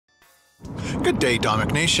Good day,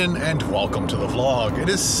 Domik Nation, and welcome to the vlog. It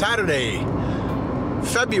is Saturday,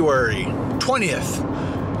 February 20th,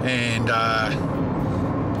 and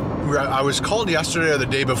I was called yesterday or the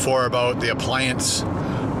day before about the appliance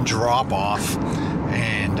drop-off,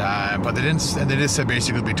 and but they just said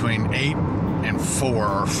basically between 8 and 4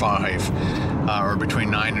 or 5, or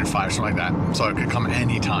between 9 and 5, something like that. So it could come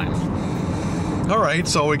anytime. All right,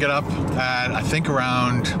 so we get up at I think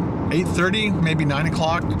around 8:30, maybe 9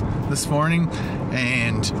 o'clock this morning,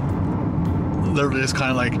 and literally just kind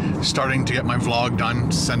of like starting to get my vlog done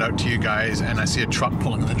to send out to you guys, and I see a truck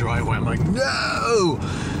pulling in the driveway. I'm like, no!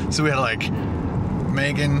 So we had like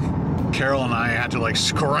Megan, Carol, and I had to like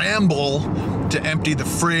scramble to empty the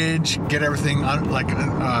fridge, get everything on. Like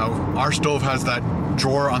our stove has that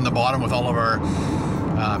drawer on the bottom with all of our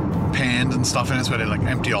pans and stuff in it, so we had to like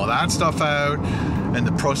empty all that stuff out. In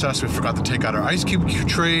the process, we forgot to take out our ice cube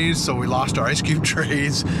trays, so we lost our ice cube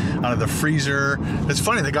trays out of the freezer. It's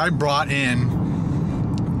funny, the guy brought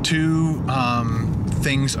in 2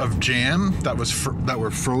 things of jam that were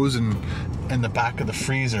frozen in the back of the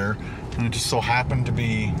freezer, and it just so happened to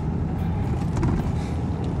be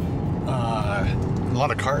a lot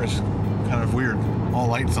of cars. Kind of weird, all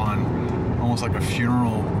lights on, almost like a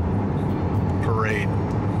funeral parade.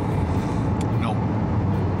 No.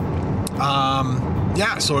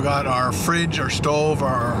 Yeah, so we got our fridge, our stove,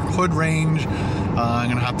 our hood range. I'm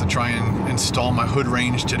gonna have to try and install my hood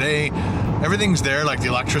range today. Everything's there, like the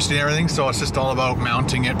electricity and everything, so it's just all about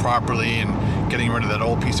mounting it properly and getting rid of that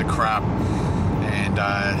old piece of crap. And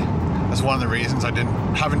that's one of the reasons I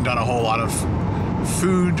haven't done a whole lot of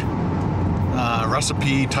food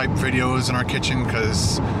recipe type videos in our kitchen,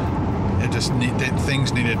 because it just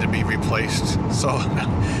things needed to be replaced. So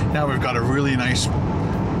now we've got a really nice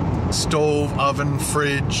stove, oven,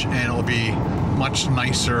 fridge, and it'll be much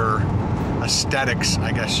nicer aesthetics,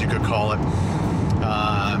 I guess you could call it.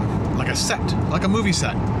 Like a set, like a movie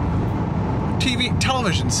set,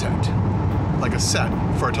 television set, like a set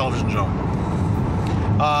for a television show.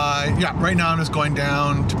 Yeah, right now I'm just going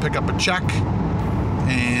down to pick up a check,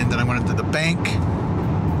 and then I'm going to the bank,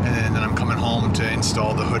 and then I'm coming home to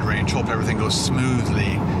install the hood range. Hope everything goes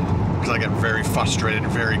smoothly, because I get very frustrated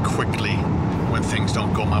very quickly when things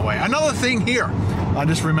don't go my way. Another thing here, I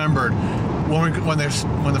just remembered, when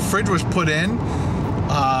the fridge was put in,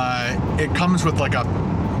 it comes with like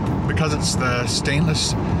because it's the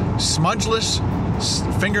stainless, smudgeless,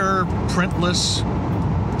 fingerprintless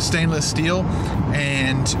stainless steel,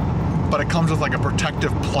 but it comes with like a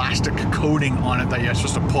protective plastic coating on it that you're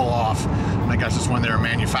supposed to pull off, and I guess it's when they're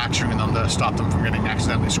manufacturing them to stop them from getting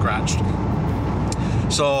accidentally scratched.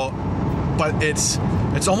 So, but it's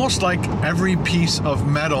almost like every piece of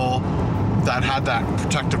metal that had that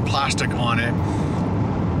protective plastic on it,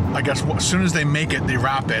 I guess as soon as they make it, they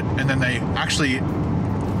wrap it, and then they actually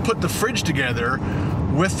put the fridge together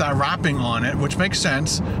with that wrapping on it, which makes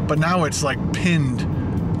sense, but now it's like pinned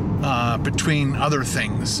between other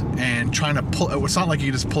things, and trying to pull it's not like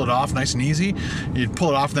you just pull it off nice and easy. You'd pull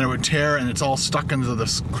it off, then it would tear, and it's all stuck into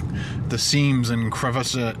the seams and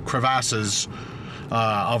crevasses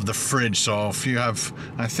of the fridge. So if you have,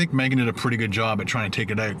 I think Megan did a pretty good job at trying to take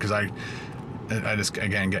it out, because I just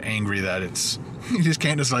again get angry that you just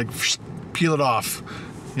can't just like peel it off.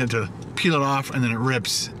 You have to peel it off, and then it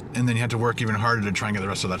rips, and then you have to work even harder to try and get the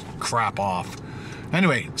rest of that crap off.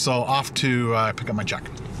 Anyway, so off to pick up my check.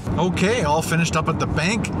 Okay, all finished up at the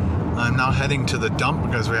bank. I'm now heading to the dump,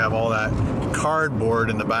 because we have all that cardboard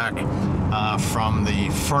in the back from the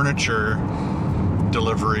furniture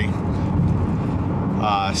delivery.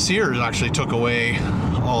 Sears actually took away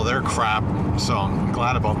all their crap, so I'm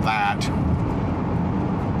glad about that.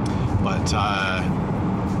 But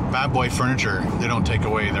Bad Boy Furniture, they don't take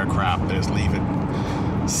away their crap, they just leave it.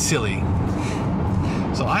 Silly.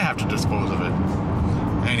 So I have to dispose of it.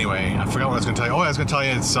 Anyway, I forgot what I was going to tell you. Oh, I was going to tell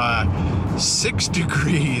you it's 6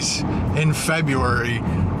 degrees in February,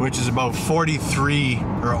 which is about 43,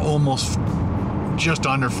 or almost just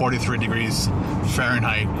under 43 degrees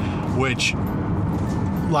Fahrenheit, which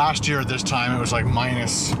last year at this time it was like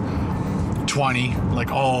minus 20,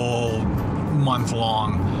 like all month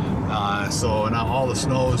long. So now all the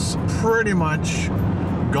snow's pretty much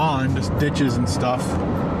gone, just ditches and stuff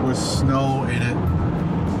with snow in it.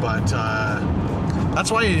 But that's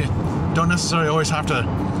why you don't necessarily always have to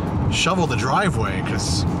shovel the driveway,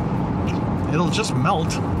 because it'll just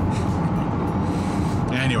melt.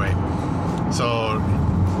 Anyway, so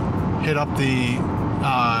hit up the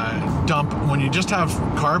dump. When you just have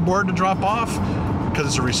cardboard to drop off, because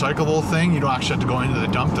it's a recyclable thing, you don't actually have to go into the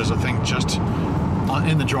dump. There's a thing just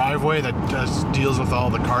in the driveway that deals with all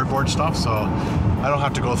the cardboard stuff. So I don't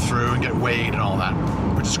have to go through and get weighed and all that,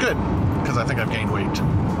 which is good because I think I've gained weight.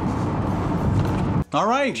 All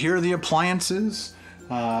right, here are the appliances.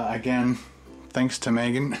 Again, thanks to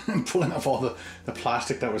Megan pulling off all the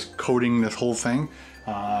plastic that was coating this whole thing.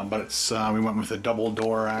 But it's we went with a double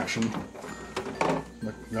door action.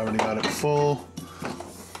 Look, we already got it full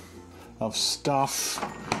of stuff.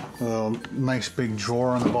 A nice big drawer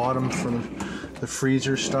on the bottom for the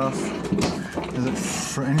freezer stuff. Is it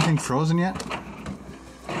for anything frozen yet?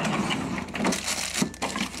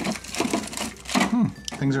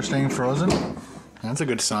 Things are staying frozen. That's a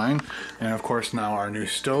good sign. And of course now our new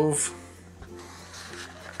stove.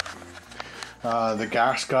 The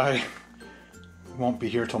gas guy won't be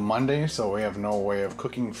here till Monday, so we have no way of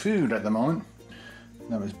cooking food at the moment.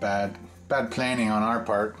 That was bad planning on our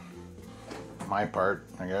part. My part,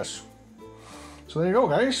 I guess. So there you go,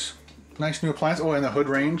 guys. Nice new appliance. Oh, and the hood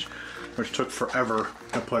range, which took forever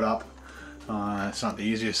to put up. It's not the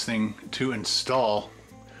easiest thing to install.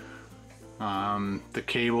 The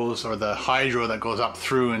cables or the hydro that goes up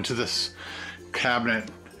through into this cabinet,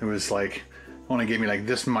 it was like, only gave me like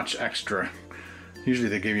this much extra. Usually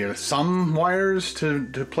they give you some wires to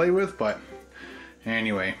play with, but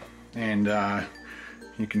anyway. And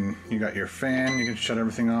you got your fan, you can shut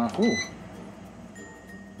everything off. Ooh,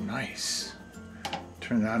 nice.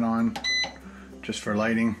 Turn that on just for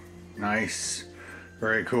lighting. Nice,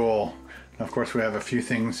 very cool. And of course we have a few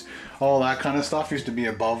things. All that kind of stuff used to be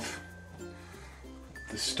above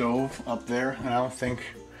the stove up there, and I don't think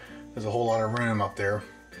there's a whole lot of room up there.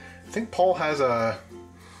 I think Paul has a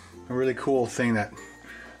really cool thing that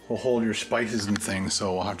will hold your spices and things,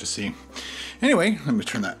 so we'll have to see. Anyway, let me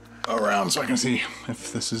turn that around so I can see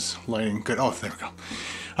if this is lighting good. Oh, there we go.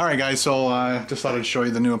 All right, guys, so just thought I'd show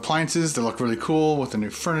you the new appliances. They look really cool with the new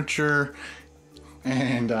furniture,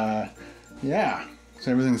 and yeah,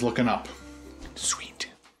 so everything's looking up. Sweet.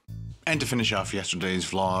 And to finish off yesterday's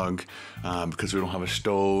vlog, because we don't have a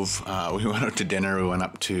stove, we went out to dinner. We went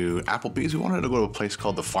up to Applebee's. We wanted to go to a place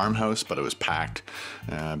called the Farmhouse, but it was packed.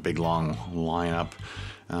 Big long lineup.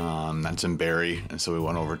 That's in Barrie, and so we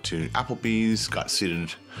went over to Applebee's. Got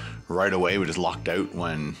seated right away. We just locked out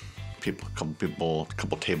when a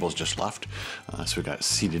couple tables just left, so we got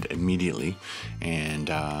seated immediately. And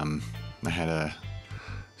I had a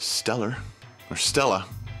Stella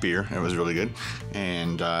beer. It was really good.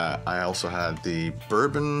 And I also had the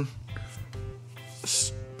bourbon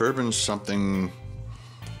Street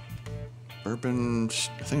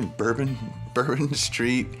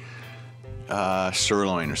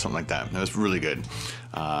sirloin or something like that. It was really good.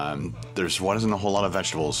 There wasn't a whole lot of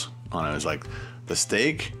vegetables on it. It was like the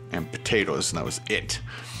steak and potatoes, and that was it.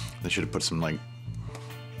 They should have put some like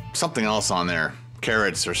something else on there,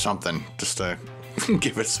 carrots or something, just to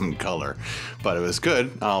give it some color. But it was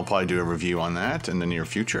good. I'll probably do a review on that in the near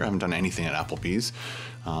future. I haven't done anything at Applebee's.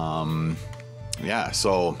 Yeah,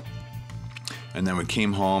 so, and then we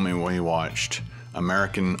came home and we watched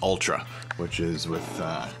American Ultra, which is with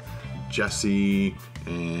Jesse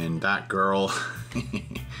and that girl,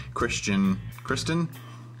 Kristen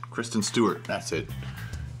Stewart. That's it.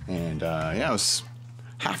 And yeah, it was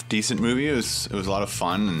half decent movie. It was a lot of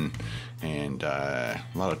fun and a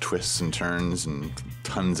lot of twists and turns and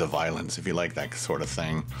tons of violence, if you like that sort of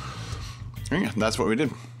thing. And yeah, that's what we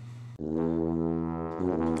did.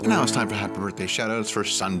 And now it's time for happy birthday shoutouts for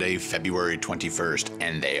Sunday, February 21st,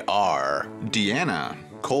 and they are Deanna,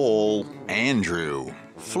 Cole, Andrew,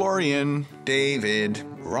 Florian, David,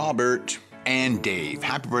 Robert, and Dave.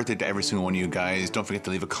 Happy birthday to every single one of you guys. Don't forget to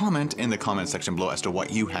leave a comment in the comment section below as to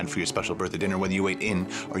what you had for your special birthday dinner, whether you ate in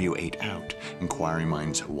or you ate out. Inquiring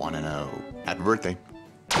minds want to know. Happy birthday.